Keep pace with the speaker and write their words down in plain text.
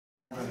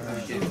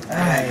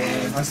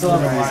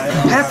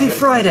Happy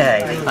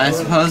Friday! I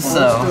suppose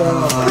so.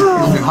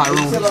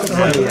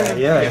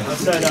 Yeah.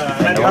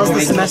 How's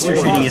the semester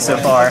treating you so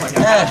far?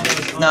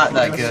 Not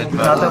that good, but...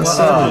 Not that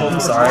well. Oh, I'm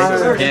sorry.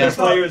 Yeah.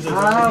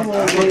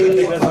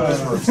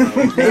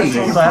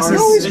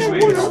 Classes?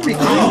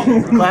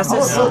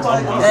 Classes?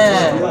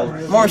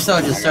 More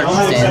so just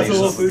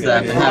circumstances that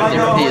I've been having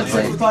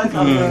repeatedly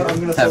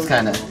have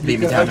kind of beat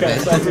me down a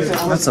bit.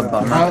 That's a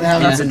bummer.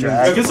 That's a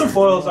drag. Get some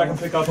foils so I can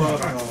pick up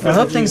I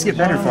hope things get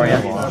better for you.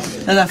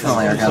 They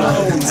definitely are gonna.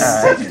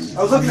 Alright.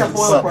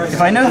 Well,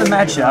 if I know the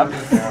matchup...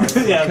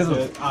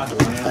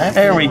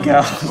 There we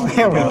go.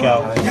 There we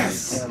go.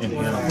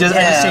 Just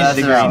change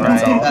the green,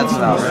 right? That's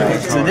about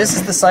right. So this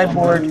is the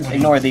sideboard.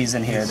 Ignore these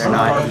in here. They're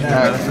not...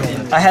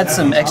 I had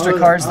some extra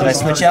cards that I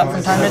switch out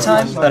from time to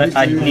time, but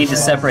I need to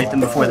separate them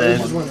before the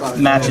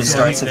matches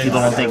start so people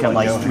don't think I'm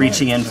like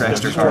reaching in for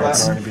extra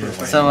cards.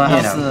 So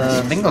how's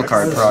the bingo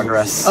card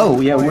progress?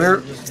 Oh yeah,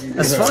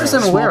 as far as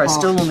I'm aware, I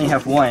still only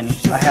have one.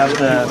 I have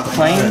the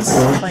Plains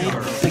played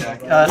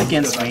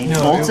against me.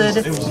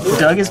 Bolted.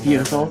 Doug is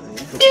beautiful.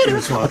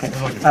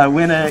 Okay.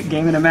 Win a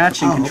game in a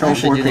match and control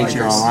 4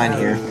 creatures. Online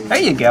here. There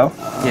you go.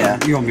 Yeah.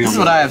 This is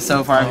what I have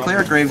so far. I've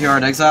cleared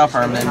Graveyard, Exile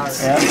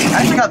Permanents. Yeah.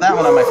 I actually got that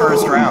one on my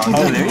first round.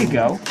 Oh, there you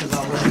go.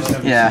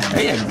 Yeah.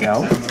 There you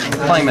go.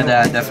 Playing my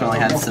dad definitely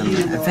had some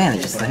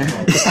advantages there.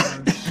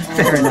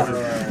 Fair enough.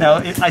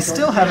 Now, I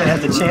still haven't had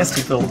the chance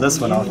to pull this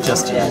one off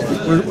just yet.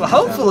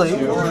 Hopefully,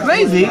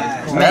 maybe.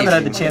 I haven't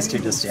had the chance to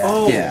just yet.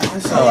 Yeah.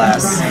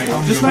 Alas.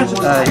 Yeah. It's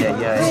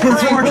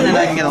fortunate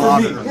I can get a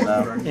lot of them,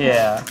 though.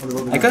 Yeah.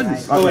 I could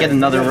get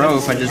another row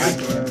if I just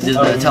did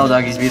the Tell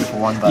Doggy's Beautiful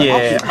one, but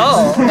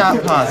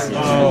not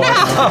possible.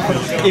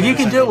 If you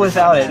can do it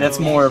without it, that's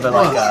more of a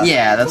like a...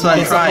 Yeah, that's what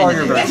I'm trying to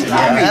do.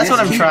 Yeah, that's what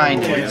I'm trying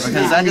to do,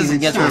 because that just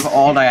gets rid of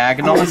all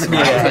diagonals, and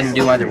I couldn't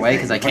do either way,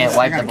 because I can't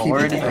wipe the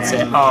board. That's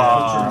it.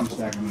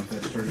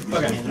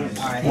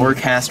 Or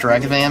cast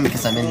Ragavan,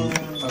 because I'm in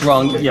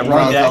wrong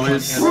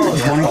colors.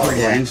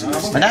 Yeah.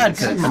 My dad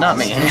could, but not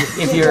me.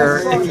 If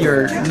you're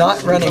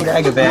not running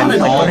Ragavan,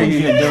 like, what are you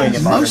even doing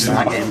in most of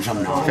my games?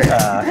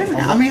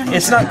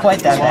 It's not quite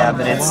that bad,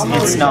 but it's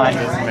not.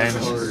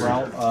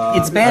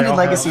 It's banned in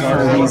Legacy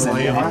for a reason.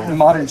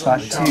 Modern's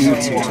not too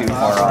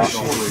far off.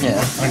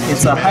 Yeah.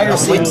 It's a higher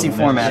CMC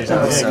format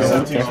though,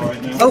 so.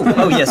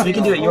 Oh yes, we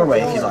can do it your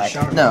way if you like.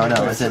 No,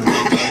 it's in.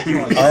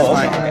 Oh,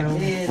 okay.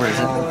 Where is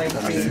it?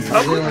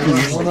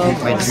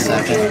 Wait a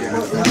second.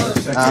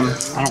 I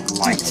don't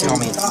like to tell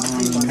me.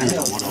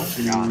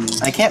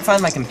 I can't find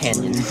my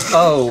companion.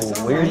 Oh,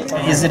 weird.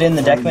 Is it in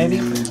the deck maybe?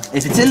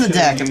 If it's in the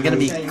deck, I'm gonna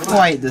be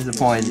quite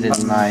disappointed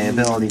in my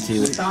ability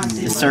to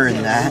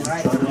discern that.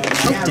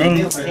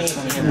 Dang.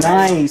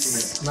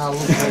 Nice.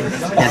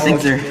 I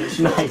think they're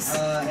nice.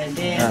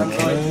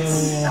 Okay.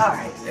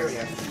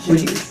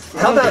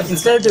 How about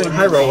instead of doing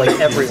high roll like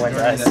everyone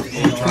does,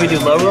 can we do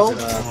low roll?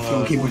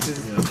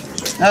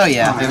 Oh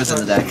yeah, it was in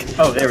the deck.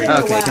 Oh, there we go.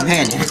 Okay,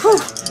 companion.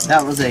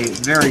 That was a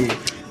very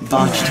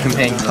botched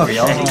companion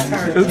reveal.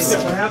 Oops.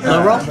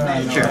 Low roll?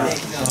 Sure.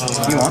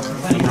 You want?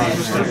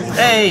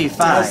 Hey,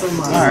 5.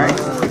 Alright.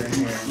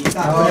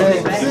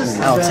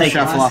 I'll take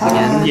Shuffle off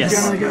again.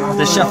 Yes.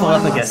 The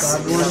Shuffle-Upagus.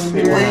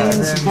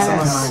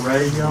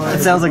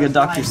 It sounds like a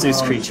Dr.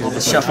 Seuss creature.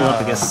 The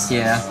Shuffle-Upagus.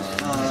 Yeah.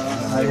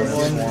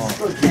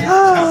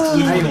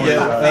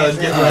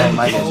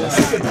 My goodness.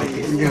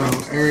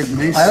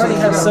 I already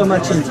have so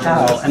much in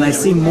Tau, and I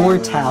see more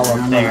Tau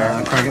up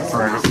there.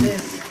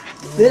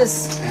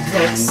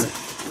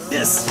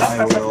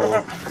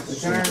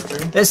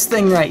 This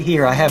thing right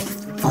here, I have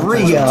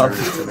 3 of,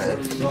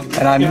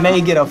 and I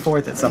may get a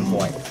 4th at some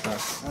point.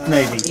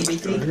 Maybe.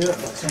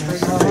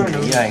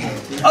 Yay.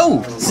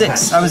 Oh,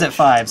 6. I was at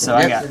 5, so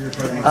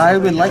I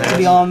would like to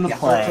be on the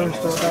play.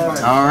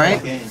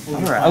 Alright.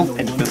 Alright. Oh,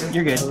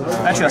 you're good.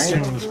 I trust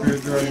you.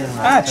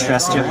 I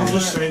trust you.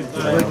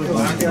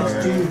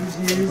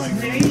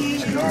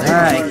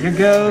 Alright, here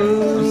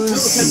goes.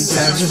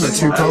 That's just a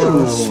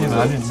 2-color.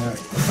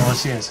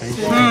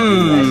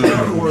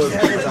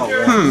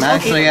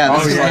 Actually, yeah,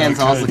 this hand's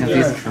also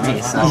confusing for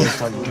me, so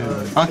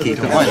I'll keep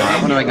it. Why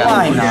not? What do I got?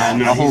 Why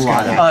not? A whole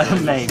lot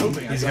of maybe.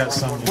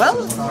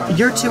 Well,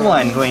 you're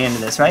 2-1 going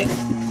into this, right? no,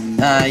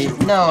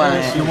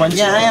 You're 1-2?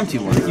 yeah, I am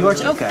 2-1. You are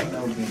 2? Okay.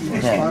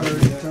 Yeah.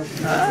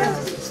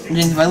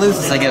 If I lose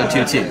this, I get a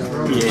 2-2.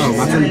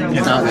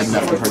 It's not good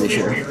enough, I'm pretty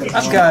sure.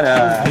 I've got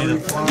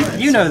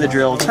you know the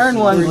drill. Turn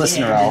 1,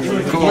 Glistener Elf.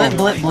 Blip,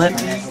 blip, blip.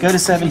 Go to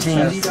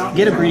 17.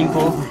 Get a breeding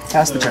pool.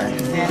 Pass the turn.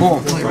 Cool.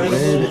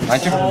 My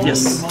turn?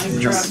 Yes.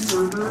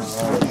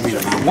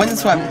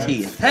 Windswept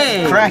Heath.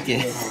 Hey! Crack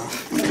it.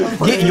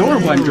 Get your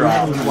 1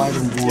 drop.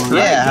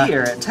 Yeah. Right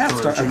here at Tap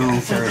Star.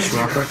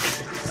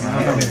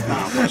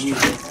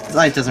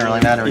 Life doesn't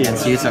really matter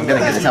against you, so I'm gonna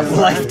get a tough one.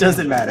 Life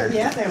doesn't matter.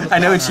 I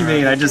know what you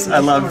mean. I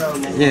love.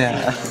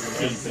 Yeah.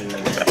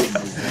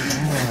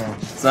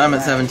 So I'm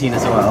at 17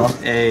 as well.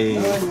 Hey.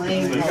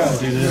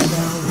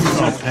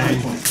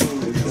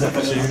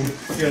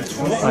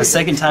 My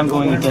second time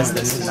going against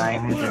this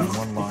tonight.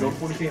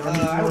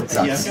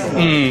 Sucks.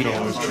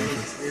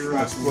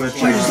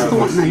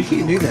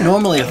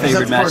 Normally a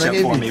favorite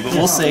matchup for me, but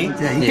we'll see.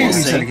 We'll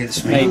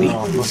see. Maybe.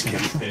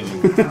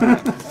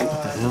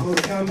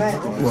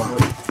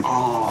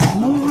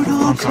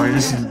 I'm sorry,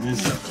 this is...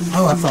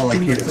 Oh, I thought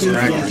like you had a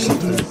scratch or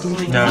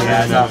something. No,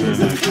 yeah, no.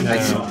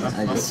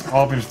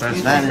 All been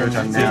special. That is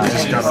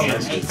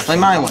now. Play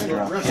my one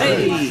drop.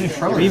 Hey!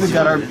 We even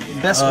got our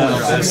best one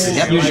drops.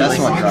 Yep, usually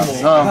one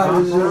drops.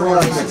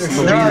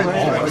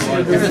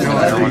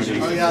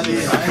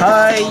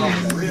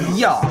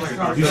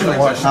 Yeah. You should have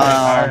watched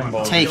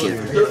Take it.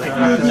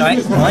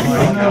 Alright, one.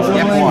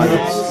 Yep, one.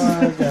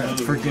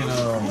 freaking,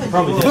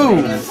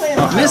 Boom!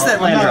 Missed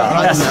that land drop.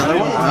 That's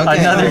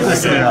another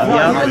Glistener Elf.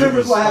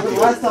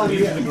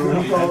 Yep.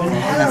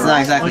 That's not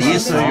exactly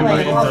useful,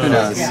 but who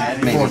knows?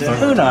 Maybe.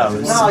 Who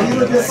knows?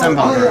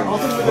 Somehow.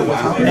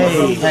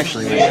 Hey.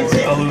 Actually,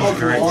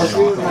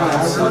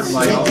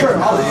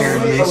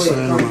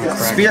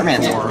 Spirit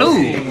Mantle.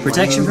 Ooh!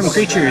 Protection from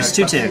creatures,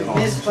 2/2.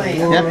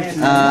 Yep.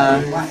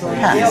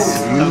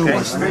 Pass. Okay.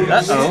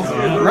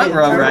 Uh-oh.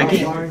 Ruh-roh,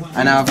 Raggy.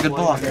 I now have good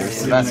blockers,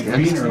 so that's good.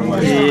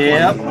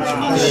 Yep.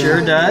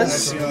 Sure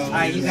does.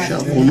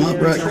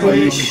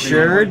 He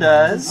sure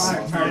does.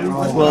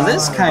 Well,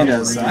 this kind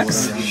of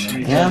sucks.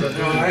 Yeah.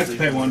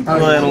 A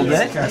little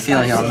bit. I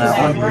feel you on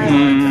that one.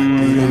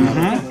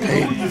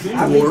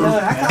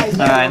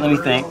 Alright, let me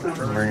think.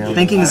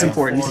 Thinking is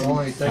important.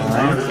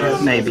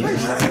 Maybe.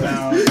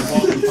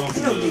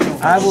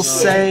 I will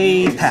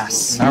say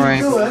pass.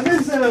 Alright.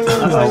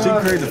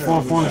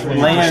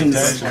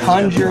 Lands.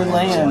 Conjure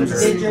lands.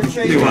 This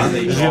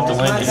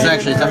is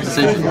actually a tough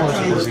decision.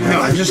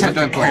 no, I just have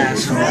to play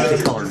this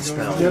colored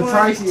spell. The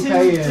price you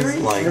pay is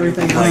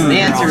everything. The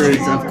answer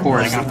is, of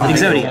course,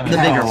 Exodia. the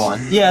bigger one.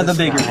 Yeah, the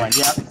bigger one.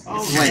 Yep.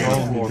 Wait.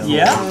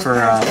 Yeah. For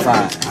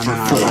 5.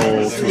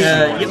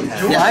 Yep.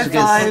 Yeah,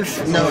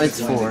 5/5. no, it's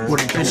 4.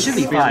 It should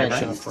be 5.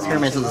 Right? Spirit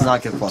Mantle does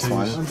not give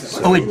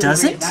 +1. Oh, it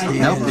doesn't?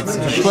 Nope, it's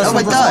Plus oh,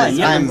 one, it plus does. one,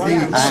 yep. I'm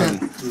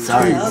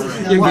sorry.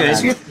 You're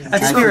good.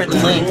 That's Spirit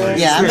Link.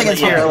 Yeah, I'm thinking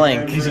Spirit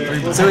Link.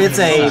 So it's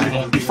a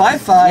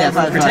 5/5, Yeah,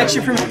 5/5.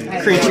 protection from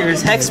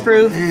creatures,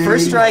 hexproof,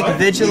 first strike,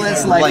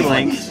 vigilance,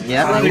 lifelink.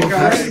 Yep.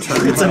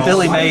 It's a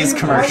Billy Mays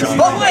commercial.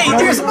 But wait,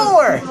 there's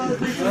more!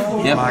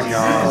 Yep.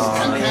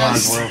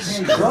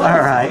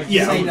 Alright.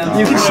 Yeah.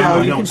 You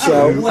can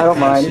show, I don't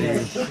mind.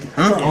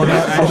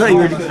 I thought you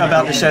were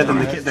about to show them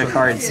the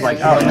cards, like,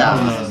 oh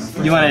no.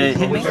 You want to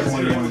hit me?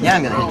 Yeah,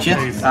 I'm gonna hit you.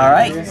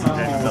 Alright.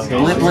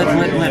 Blip, blip,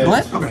 blip, blip,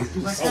 blip.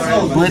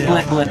 Blip,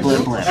 blip, blip,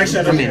 blip, blip. I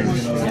mean,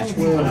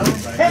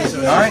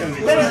 alright.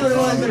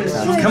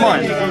 Come on,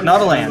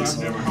 not a land.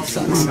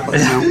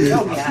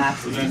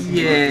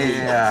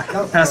 Yeah.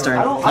 Pass turn.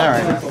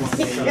 Alright.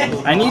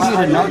 I need you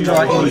to not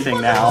draw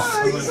anything now.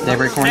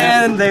 Daybreak Corner.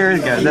 And there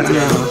you go. That's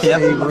good.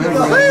 Yep.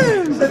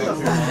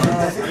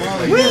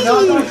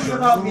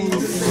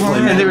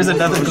 And there was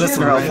another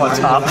Glistener Elf on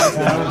top.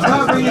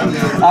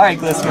 Alright,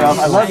 Glistener Elf,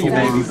 I love you,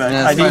 baby, but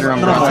Yeah, I need a Spider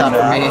little on more top of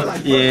now.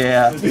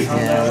 Yeah.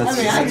 Yeah, that's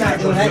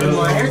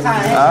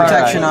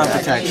protection on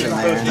protection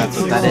there. That's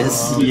what that is.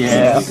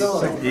 Yeah.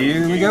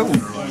 Here we go.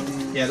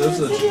 Yeah, those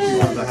are the two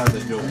ones I have to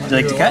do. Would you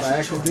like to cut?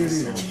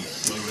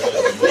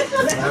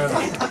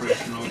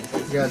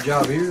 You got a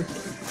job here?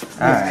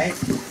 Alright.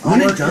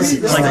 When it does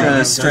it, Like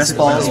the stress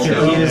balls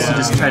people use to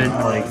just try to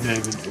like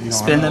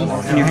spin them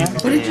in your hand.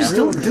 but it just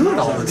don't do it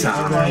all the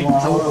time.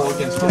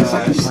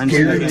 One, two,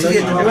 You get to do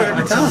it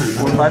every time.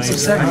 4, 5,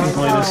 6, 7.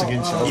 Play this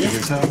against you.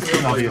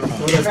 I'll be a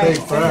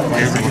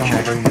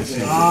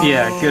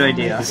Yeah, good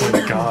idea.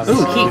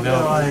 Ooh, keep.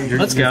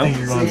 Let's go.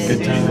 You're on a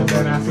good time.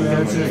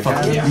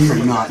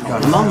 You're not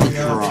gonna. I'm on the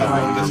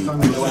draw.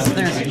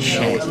 There's a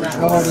check.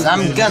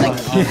 I'm gonna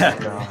keep. Yeah.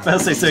 I'll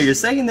say, so you're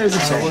saying there's a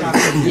check.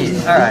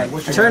 Alright,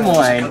 turn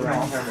 1.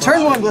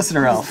 Turn 1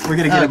 Glistener Elf. Are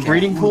gonna get a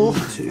breeding pool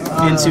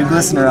into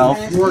Glistener Elf,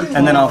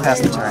 and then I'll pass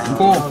the turn.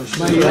 Cool.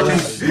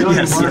 Yes,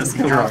 yes,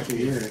 go on.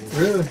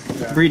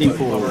 Breeding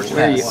pool.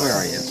 Where are you?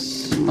 Alright.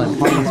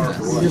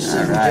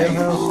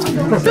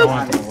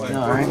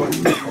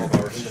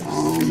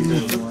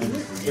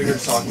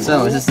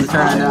 So, is this the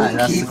turn I die?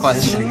 That's the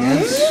question.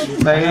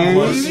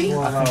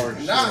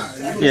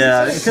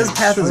 Yeah, because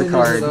Path is a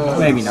card.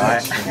 Maybe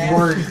not.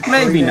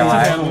 Maybe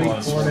not.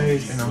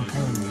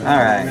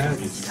 Alright.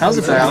 How's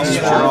it about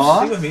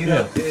draw? Don't have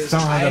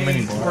that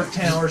many blocks.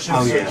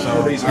 Oh, yeah.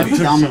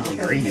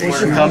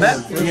 Combat?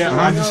 Yeah,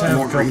 I just have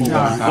a couple.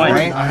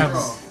 Wait. I have.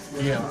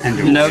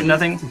 No,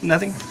 nothing?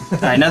 Nothing?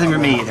 Alright, nothing for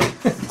me either.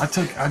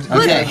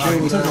 Okay.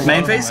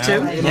 Main phase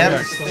 2?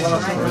 Yep.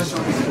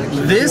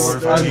 This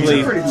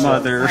ugly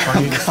mother. Oh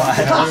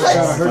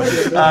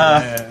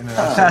god.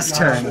 Pass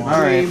turn.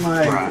 Alright.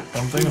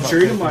 I'm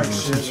thinking about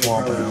some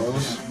swamp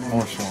owls.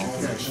 More swamp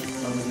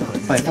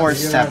owls. Play 4,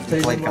 tap,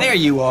 play couple. There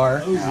you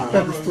are.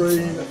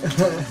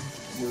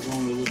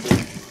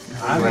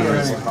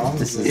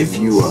 This is If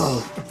you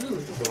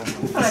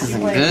This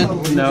isn't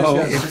good. No.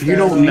 If you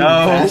don't need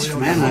fast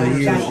mana,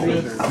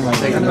 I'm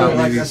thinking about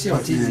maybe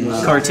putting in,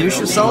 Cartouche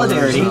of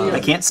Solidarity. I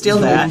can't steal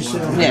that.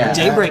 Yeah.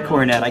 Daybreak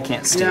Coronet. I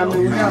can't steal.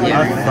 But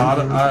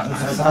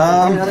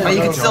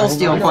you can still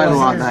steal quite a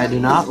lot that I do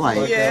not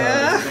like.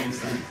 Yeah.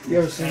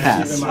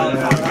 Pass.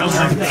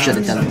 Should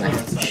have done that.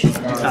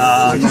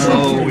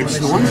 No. which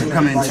the ones that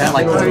come in chat,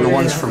 like the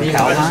ones from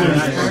Calheim,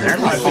 they're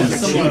like on the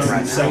cheap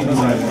right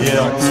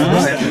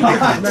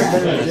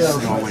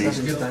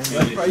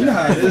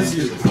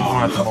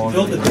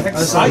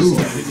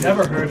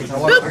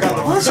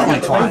That's only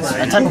twice.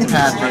 I touched the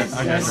pad, but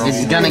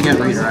it's gonna get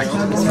redirected.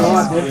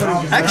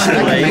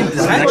 Actually.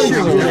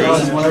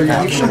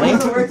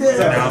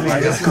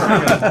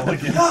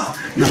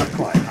 Not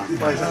quite.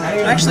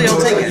 Actually, I'll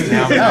take it.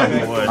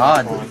 Oh,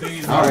 odd.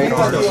 Alright.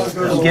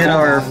 We'll get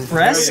our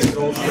Rest,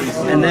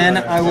 and then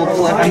I will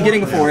play. I'm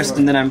getting a Forest,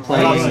 and then I'm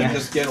playing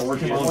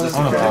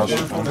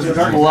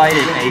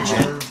Blighted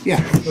Agent. Yeah.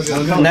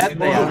 And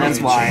that's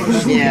why.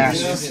 Yeah.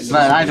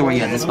 But either way,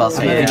 you had the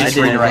Spellskite. Yeah, You just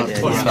I did. redirected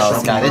the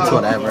Spellskite. It's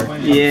whatever.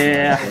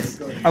 Yeah.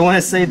 I want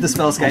to save the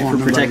Spellskite for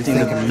protecting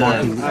the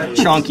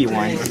chonky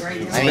one. It's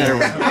a better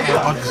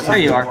one. There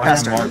you are,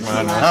 Pastor.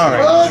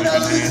 Alright.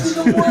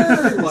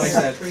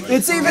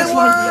 It's even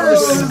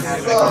worse!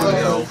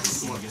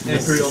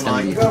 It's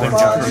gonna be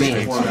for me.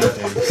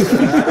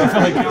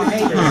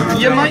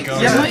 You might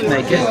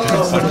make it.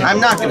 I'm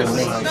not gonna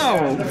win.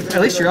 No, at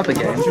least you're up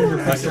again.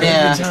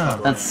 Yeah,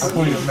 that's a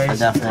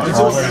definite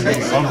loss.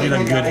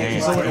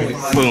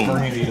 Boom.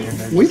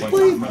 We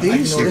played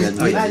these.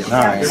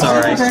 Alright.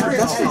 Sorry.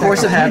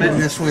 Force of habit.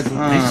 This with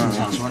Mason's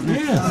house, wasn't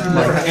it?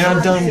 And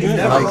I've done good.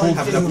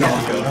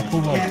 I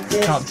pulled like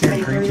top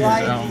 10 creatures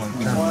out on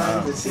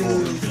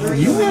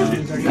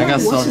I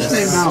guess I'll just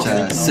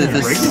sit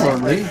this.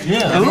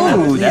 Yeah.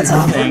 Ooh, that's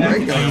a thing.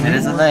 It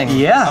is a thing.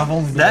 Yeah,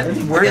 that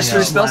works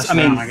for spells. I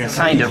mean,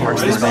 kind of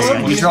works for spells.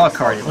 You draw a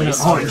card at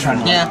least.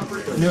 Yeah.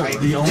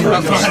 The only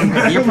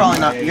Okay. You're probably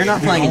not. You're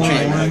not playing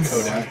enchantments.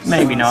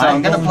 Maybe So not.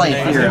 I'm gonna play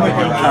Fear of a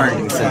card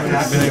and sit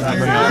this.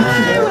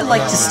 I would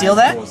like to steal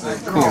that.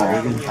 Cool.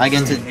 I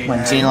get to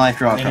gain life,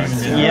 draw a card.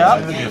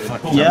 Yep.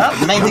 Yep.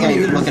 The main thing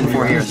I'm looking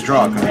for here is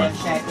draw a card.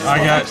 I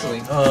got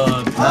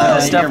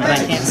Stuff that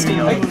I can't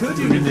steal.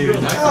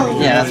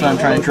 Yeah, that's what I'm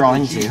trying to draw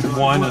into.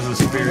 one as a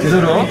spirit,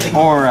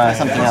 Or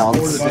something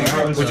else.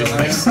 which is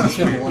nice.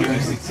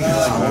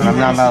 I'm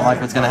not about like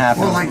what's gonna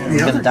happen. I'm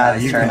gonna die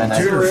this turn and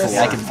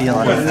I can feel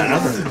it.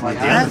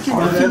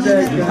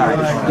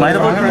 Might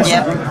of Old Krosa.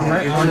 Yep.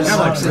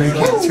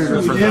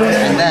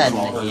 And then,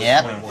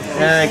 yep.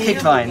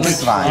 Kicked Vines.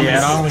 It's fine.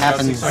 Yeah.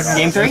 Happens.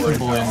 Game 3?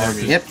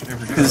 Yep.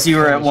 Because you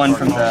were at 1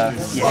 from the...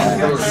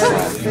 Yeah.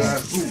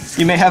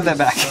 You may have that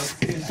back.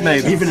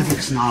 Maybe. Even if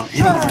it's not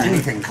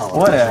anything color.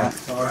 What a...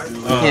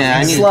 Yeah,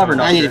 I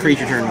Slobberknocker. need a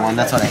creature turn 1.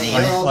 That's what I need.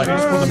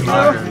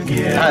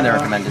 Highly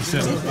recommended.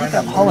 I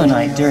got Hollow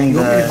Knight during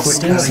the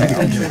Steam sale.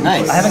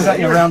 Nice. I haven't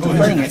gotten around to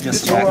playing it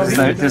just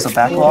yet. There's a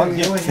backlog.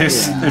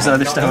 There's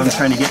other stuff I'm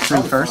trying to get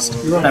through first.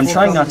 And I'm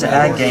trying not to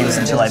add games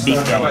until I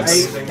beat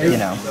games, you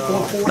know.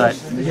 But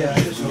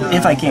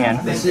if I can.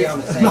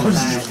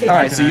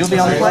 Alright, so you'll be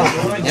on the play?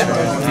 Yep.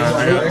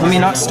 Let me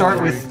not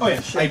start with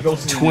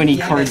 20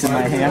 cards in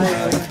my hand.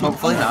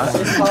 Hopefully not.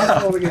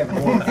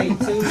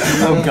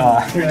 Oh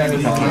god.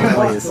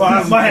 Please.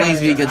 Please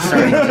be a good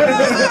starting.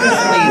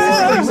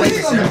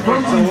 Please.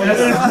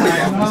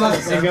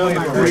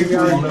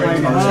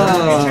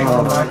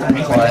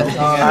 What?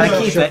 I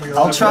keep it.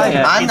 I'll try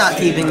it. I'm not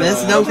keeping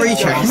this. No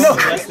creatures.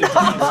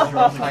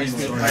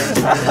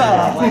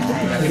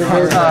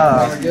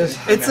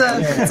 It's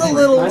a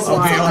little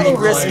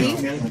risky,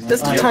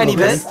 just a tiny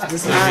bit.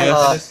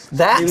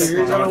 That?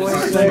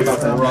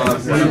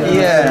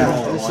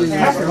 Yeah.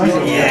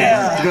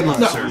 Good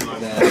luck, sir.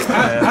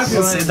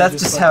 See, that's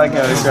just how it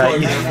goes, right?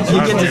 You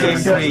get to game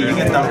 3, you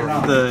get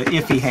the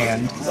iffy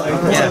hand.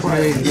 Yeah.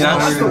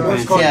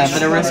 Yeah,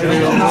 but a risk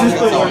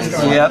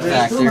Yep.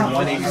 factor.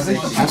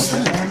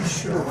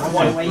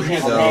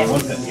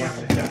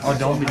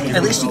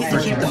 At least you get to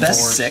keep the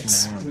best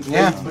 6.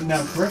 Yeah.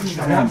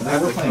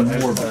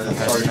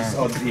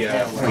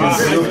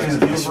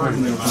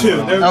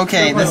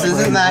 Okay, this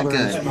isn't that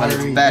good, but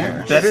it's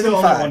better. Better than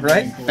 5,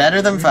 right?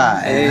 Better than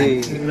 5.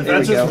 Hey, there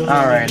we go.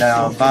 Alright,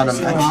 bottom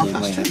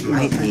actually, wait, I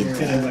might need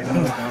that.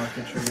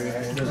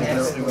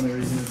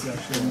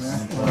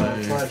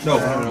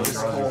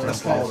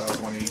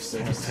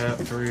 Tap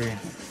 3.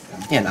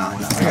 Yeah, no.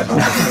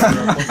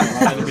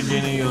 At the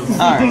beginning of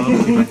Alright.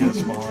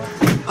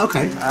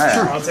 Okay.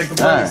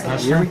 Alright,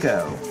 Here we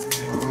go.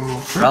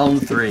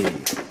 Round 3.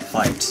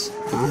 Fight.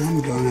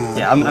 I'm gonna.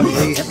 Yeah, I'm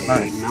play yep, a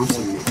fine.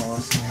 mountain.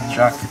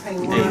 Chuck.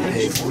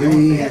 Pay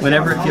 3.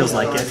 Whenever it feels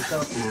like it.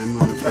 I'm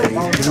gonna play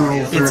General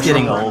It's first.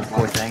 getting old,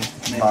 poor thing.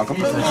 Boggle.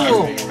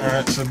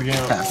 Alright, so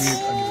beginning of the I get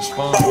a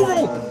spawn.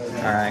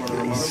 Alright.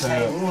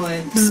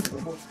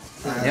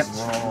 Yep.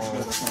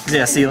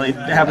 Yeah, see, it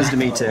happens to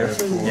me too.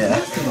 Yeah.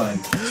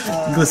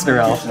 Glistener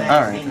Elf.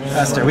 Alright.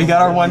 Master, we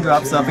got our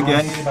 1-drops up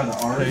again.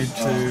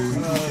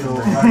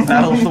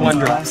 Battle of the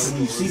 1-drops.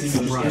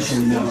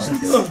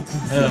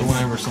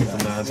 Whenever something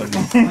dies, I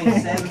can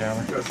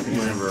counter.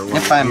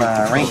 If I'm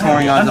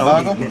rank-pouring on the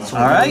Boggle.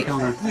 Alright.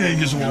 Yeah, you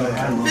just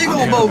won't. Big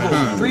ol' Bogle.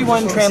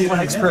 3-1 trample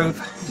hexproof.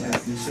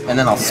 And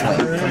then I'll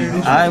swing.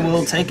 I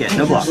will take it.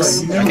 No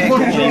blocks. Okay, cool.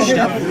 Finished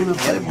up.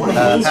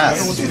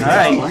 Pass.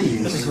 Alright.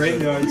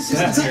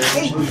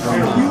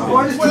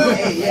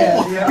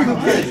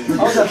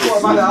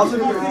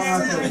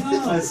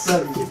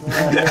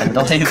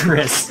 Pendelhaven.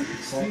 Chris.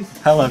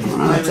 I love you.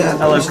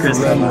 I love Chris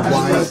so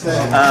much.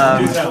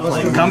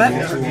 Combat?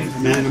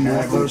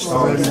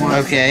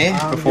 Okay,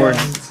 before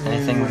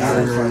anything.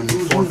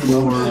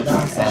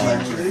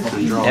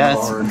 Yeah,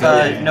 it's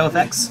no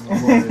effects.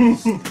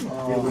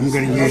 I'm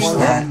going to use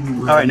that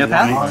Alright, no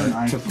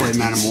path? to play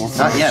Metamorph.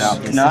 not yet,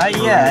 obviously. Not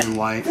yet. And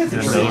white.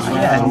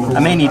 Yeah, I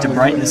may need to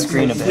brighten the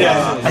screen a bit.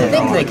 I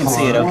think they can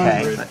see it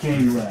okay.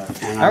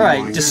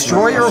 Alright,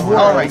 Destroyer of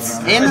Worlds. Alright,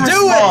 in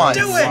response.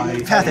 Do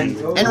it! Path it.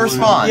 In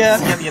response. Yep.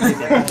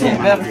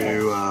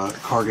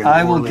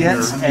 I will get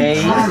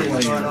a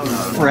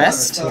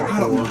Forest.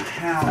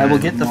 I will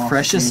get the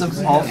freshest of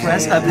all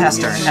Forest.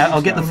 Past turn.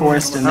 I'll get the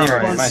Forest, and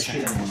there it is.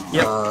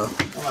 Yep.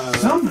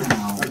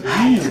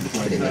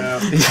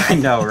 I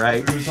know,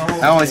 right?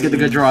 I always get the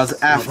good draws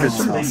after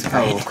the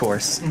Oh, of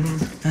course.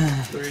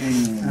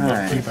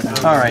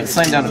 Alright,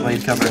 slam down the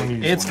blade cover.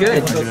 It's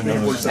good.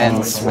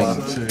 And swing.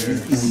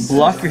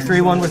 Block your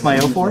 3-1 with my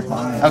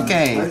 0-4.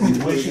 Okay,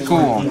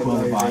 cool.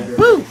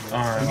 Woo!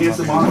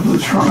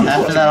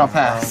 After that, I'll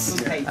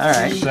pass.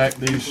 Alright. Sack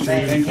these two.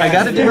 I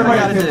gotta do what I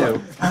gotta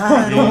do.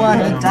 I don't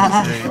wanna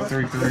die.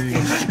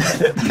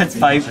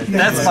 3/3.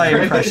 That's my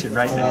impression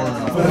right now.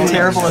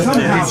 Terrible as it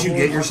is. Did you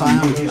get your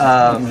silence? I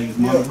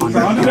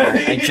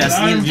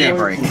just need a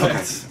daybreak. I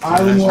just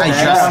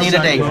need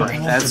a daybreak.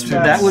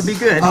 That would be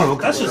good.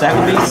 That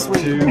would be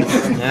sweet.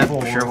 Yeah,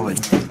 sure would.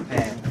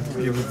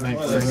 You would make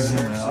things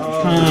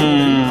out.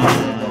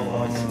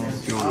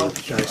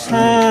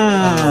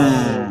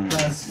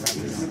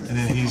 And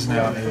then he's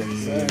now a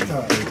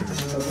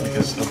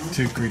because of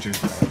 2 creatures.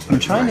 I'm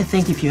trying to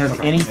think if you have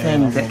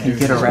anything that can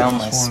get around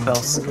my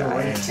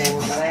Spellskite.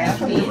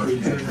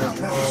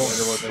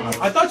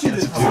 I thought you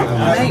did.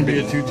 Maybe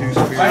a 2/2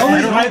 spirit. I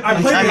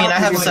mean, I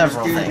have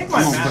several things.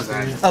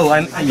 Oh,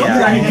 I'm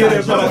trying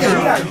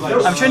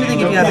to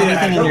think if you have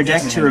anything in your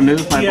deck to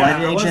remove my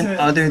Blighted Agent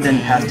other than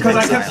Path to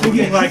Exile.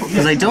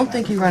 Because I don't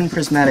think you run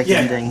Prismatic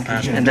Ending,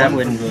 and that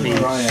wouldn't be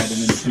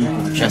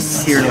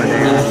just here nor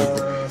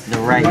there. The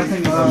right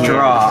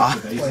draw.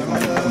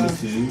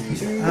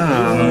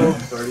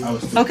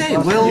 Okay,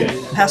 we'll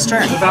pass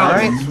turn.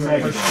 Alright.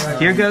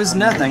 Here goes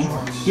nothing.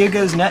 Here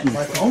goes nothing.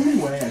 Well,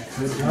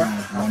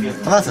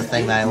 that's a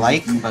thing that I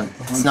like, but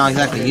it's not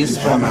exactly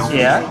useful.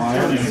 Yeah?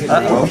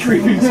 Uh-oh.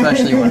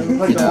 Especially when,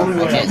 you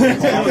know, I can't do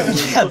it.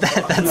 Yeah,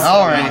 that's...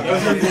 Alright.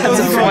 That's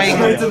a swing.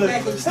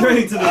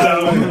 Straight to the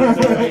zone.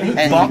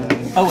 And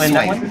oh, and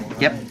that swing. one?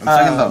 Yep, I'm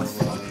swinging both.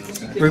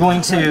 We're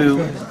going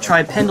to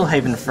try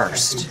Pendelhaven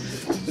first.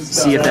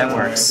 See if that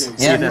works. See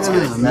Yeah, if that's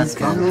good. That's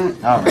good.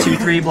 Alright.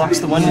 2-3 blocks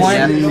the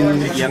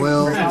 1-1. Yep.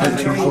 12,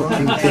 13,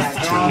 14,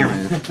 15. Your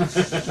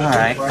move.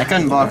 Alright. I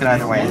couldn't block it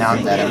either way, now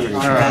I'm dead, I'm pretty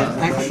sure.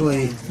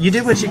 Actually, You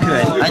did what you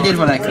could. I did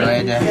what I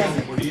could.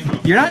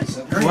 You're not...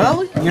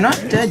 Well, you're not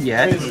dead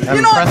yet. I'm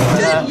You're not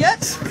impressed dead by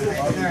yet!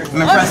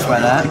 I'm impressed by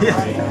that.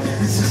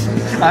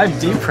 I'm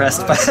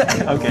depressed by...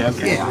 Okay,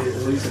 okay. yeah.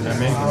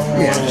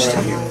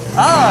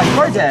 Ah, you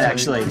are dead,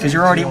 actually, because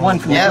you're already 1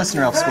 from the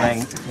Glistener Elf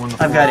swing.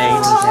 I've got 8.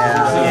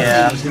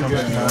 Yeah.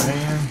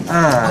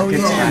 Ah,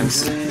 good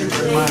times.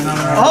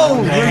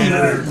 Oh,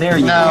 there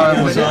you No, it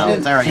go. was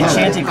out. There I go.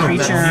 Enchanted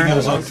creature,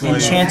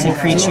 enchanted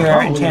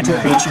creature, enchanted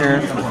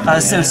creature.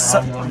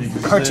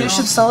 Cartouche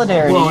of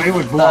Solidarity, Well, it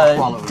would block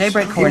follows.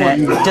 Daybreak Cornet.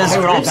 Does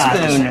Grip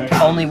Spoon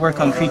only work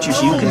on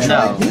creatures you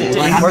control?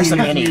 It works on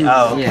any.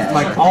 Oh. Yeah.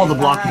 Like all the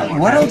blocking.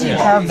 What else do you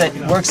have that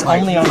works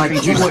only on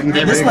creatures?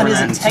 This one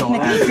isn't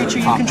technically a creature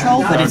you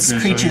control, but it's a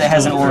creature that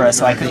has an aura,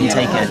 so I couldn't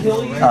take it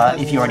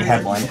if you already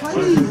had one.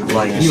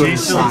 Like you I'm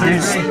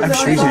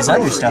sure there's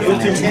other stuff in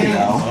there too,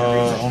 though.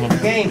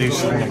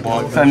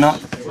 If I'm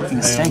not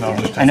mistaken.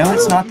 I know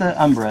it's not the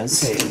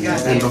Umbras.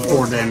 and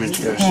before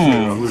damage goes through,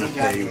 I'm going to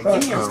pay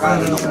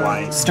the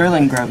white.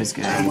 Sterling Grove is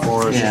good.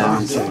 Or is Yeah.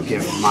 trying to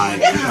give my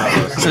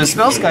So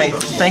Spellskite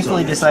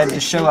thankfully decided to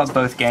show up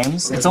both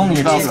games. It's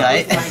only a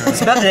Spellskite.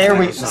 It's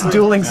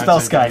dueling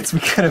Spellskites. We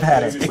could have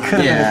had it. It could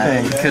have Yeah, been a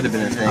it thing. could have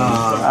been a thing.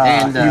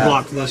 And you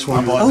block this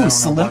one. Oh,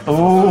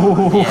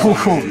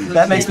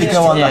 that makes me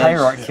go on the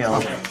Hierarch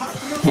kill.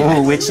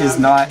 Oh, which is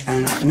not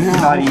easy.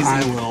 I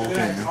will do.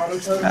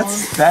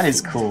 That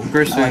is cool.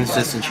 First one's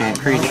disenchant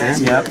creature.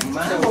 Yep.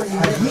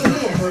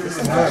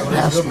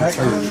 That's my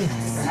turn.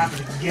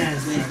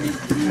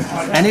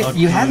 And if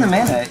you had the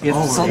mana, if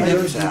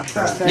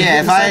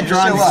Yeah, if I had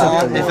drawn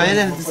if I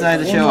had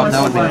decided to show up,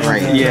 that would be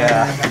great.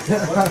 yeah,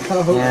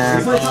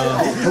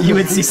 you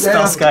would see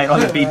Spellskite on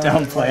the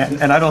beatdown plan,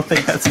 and I don't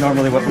think that's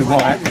normally what we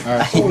want.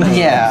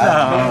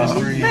 Yeah.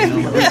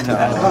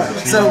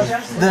 So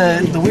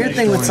the weird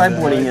thing with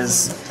sideboarding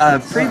is,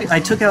 I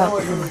took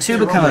out 2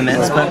 Become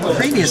Immense, but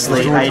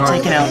previously I had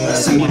taken out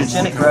some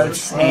Mutagenic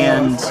Growth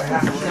and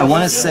I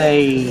want to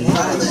say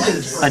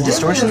a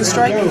Distortion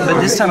Strike, but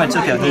this time I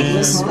took out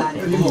Ignis,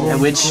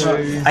 which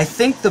I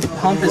think the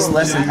pump is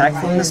less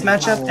impactful in this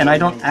matchup, and I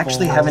don't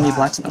actually have any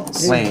black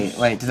spells. Wait,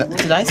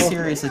 did I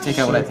seriously take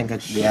out what I think I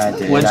did? Yeah, I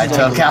did. I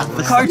took out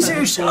the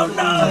Cartouche! Oh no!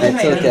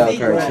 I took out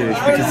Cartouche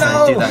because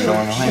I do that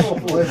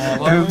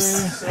normally.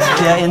 Oops.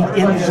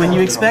 Yeah, when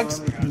you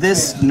expect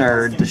this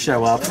nerd to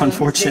show up,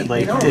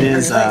 unfortunately, it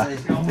is a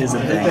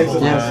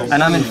thing. Yeah.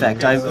 And I'm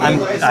Infect.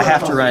 I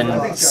have to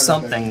run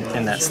something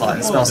in that slot,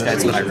 and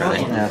Spellskite's what I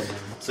run.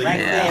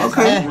 Yeah.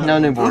 Okay. No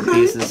new board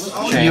pieces.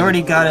 Shame. You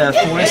already got a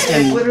forest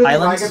and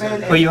islands?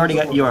 Well, you already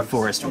got your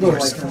forest, of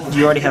course. Do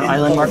you already have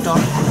island marked off?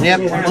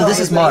 Yep. Well, this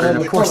is modern.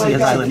 Of course he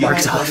has island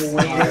marked off.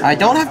 I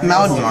don't have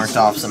mountain marked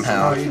off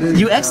somehow.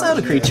 You exiled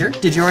a creature.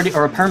 Did you already,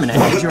 or a permanent?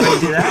 Did you already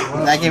do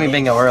that? That gave me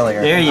bingo earlier.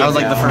 There you go. I was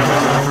like the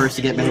first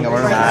to get bingo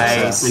earlier.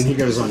 Nice. So. And he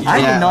goes on. I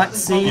did not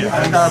see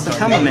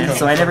Become Immense,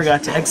 so I never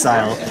got to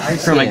exile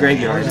from my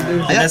graveyard.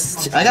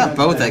 I got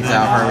both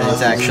exile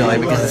permanents actually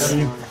because.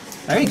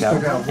 There you go.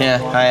 Yeah,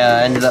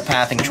 I ended up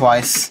pathing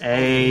twice.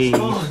 Hey,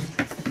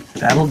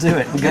 that'll do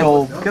it. Good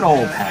old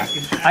pack.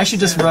 I should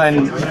just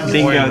run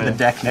bingo the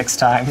deck next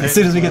time. As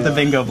soon as we get the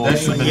bingo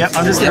boards. Yep,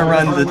 I'm just gonna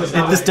run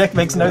this deck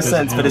makes no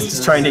sense, but it's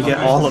just trying to get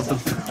all of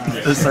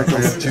the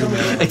circles,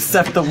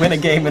 except the win a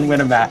game and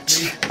win a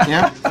match.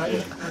 Yeah.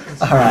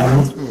 All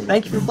right.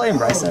 Thank you for playing,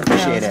 Bryce. I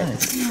appreciate it.